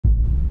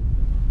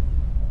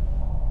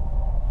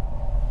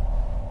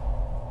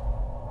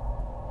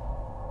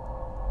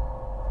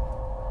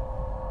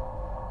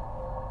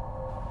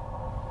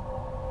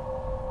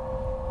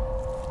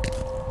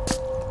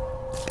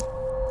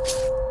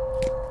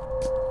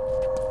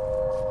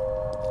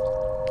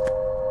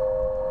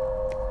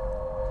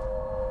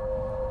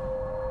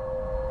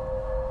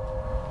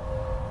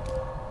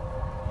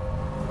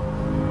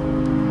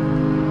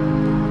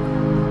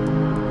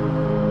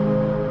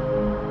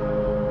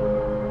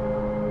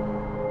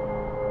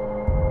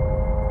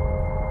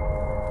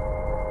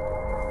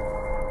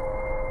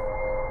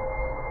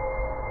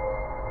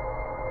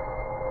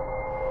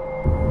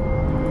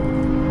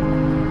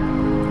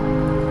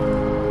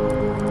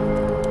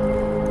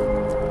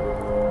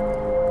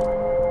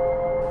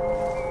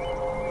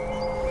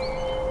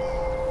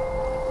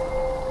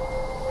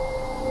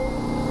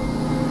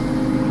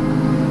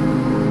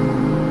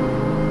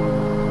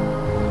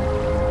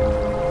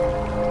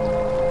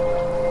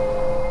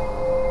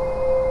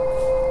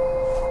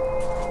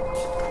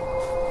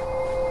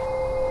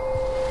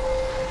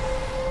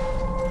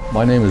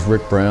My name is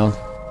Rick Brown.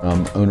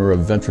 I'm owner of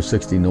Venture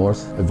 60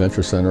 North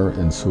Adventure Center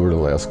in Seward,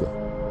 Alaska.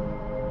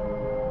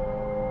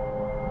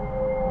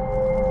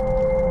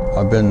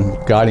 I've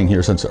been guiding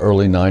here since the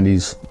early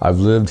 90s. I've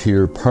lived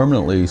here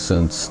permanently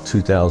since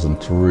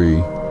 2003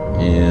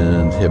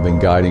 and have been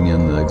guiding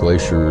in the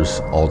glaciers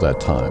all that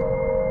time.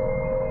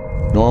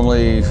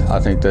 Normally, I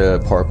think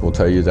the park will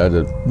tell you that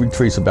it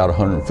retreats about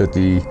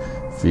 150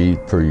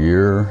 feet per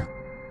year.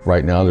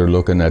 Right now, they're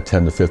looking at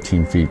 10 to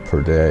 15 feet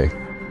per day.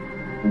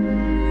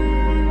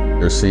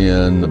 You're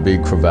seeing the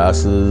big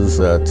crevasses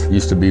that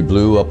used to be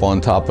blue up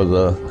on top of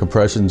the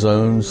compression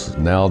zones,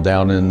 now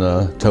down in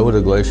the toe of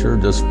the glacier,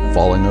 just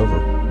falling over.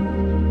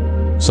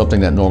 Something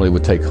that normally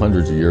would take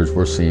hundreds of years,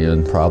 we're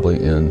seeing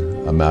probably in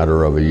a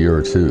matter of a year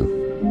or two.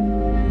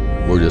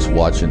 We're just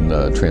watching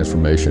the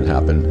transformation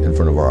happen in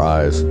front of our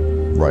eyes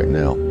right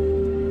now.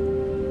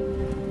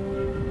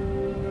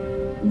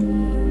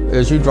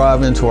 As you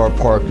drive into our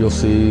park, you'll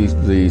see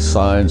the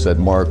signs that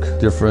mark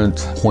different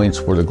points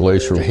where the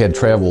glacier had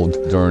traveled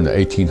during the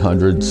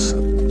 1800s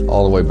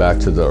all the way back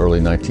to the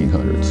early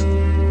 1900s.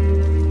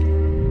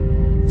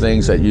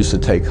 Things that used to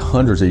take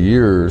hundreds of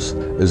years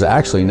is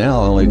actually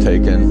now only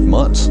taking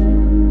months.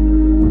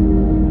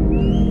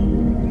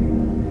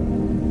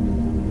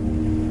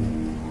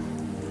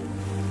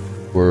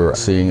 We're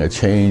seeing a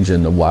change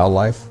in the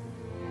wildlife.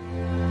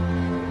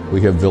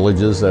 We have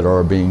villages that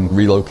are being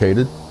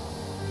relocated.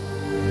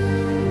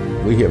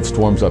 We have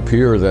storms up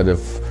here that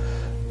if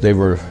they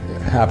were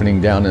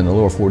happening down in the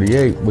lower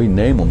 48, we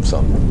name them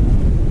something.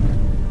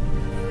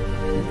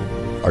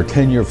 Our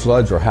 10-year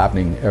floods are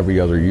happening every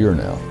other year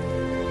now.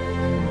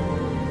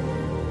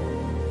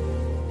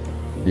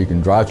 You can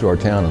drive through our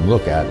town and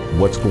look at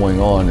what's going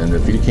on, and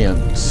if you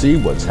can't see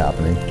what's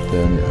happening,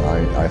 then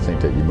I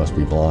think that you must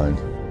be blind.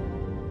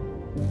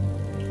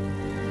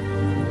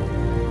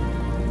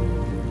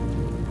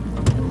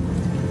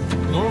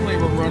 Normally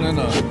we're running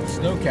a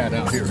snowcat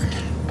out here.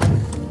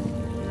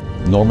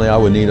 Normally I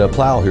would need a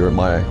plow here at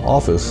my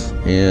office,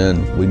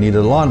 and we needed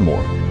a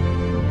lawnmower.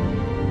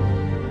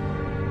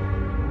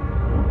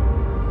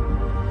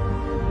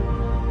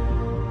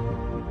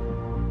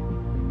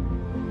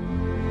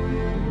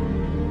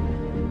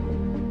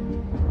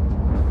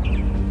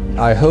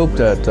 I hope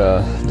that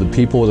the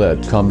people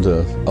that come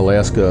to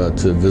Alaska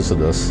to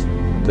visit us,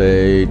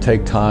 they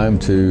take time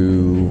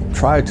to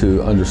try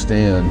to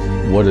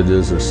understand what it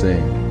is they're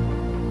seeing.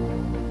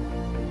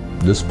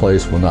 This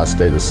place will not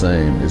stay the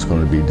same. It's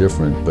going to be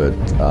different, but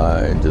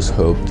I just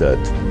hope that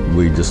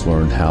we just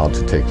learn how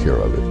to take care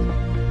of it.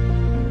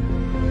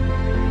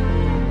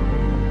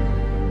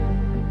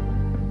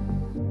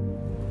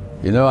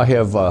 You know, I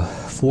have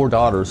 4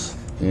 daughters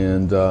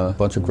and a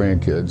bunch of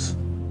grandkids.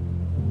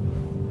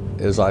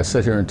 As I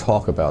sit here and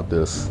talk about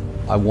this,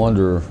 I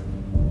wonder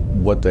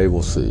what they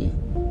will see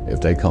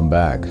if they come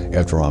back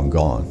after I'm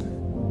gone.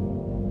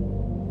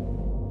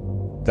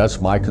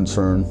 That's my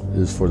concern,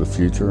 is for the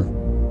future.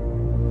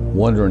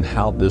 Wondering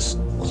how this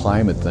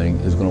climate thing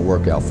is going to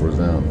work out for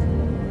them.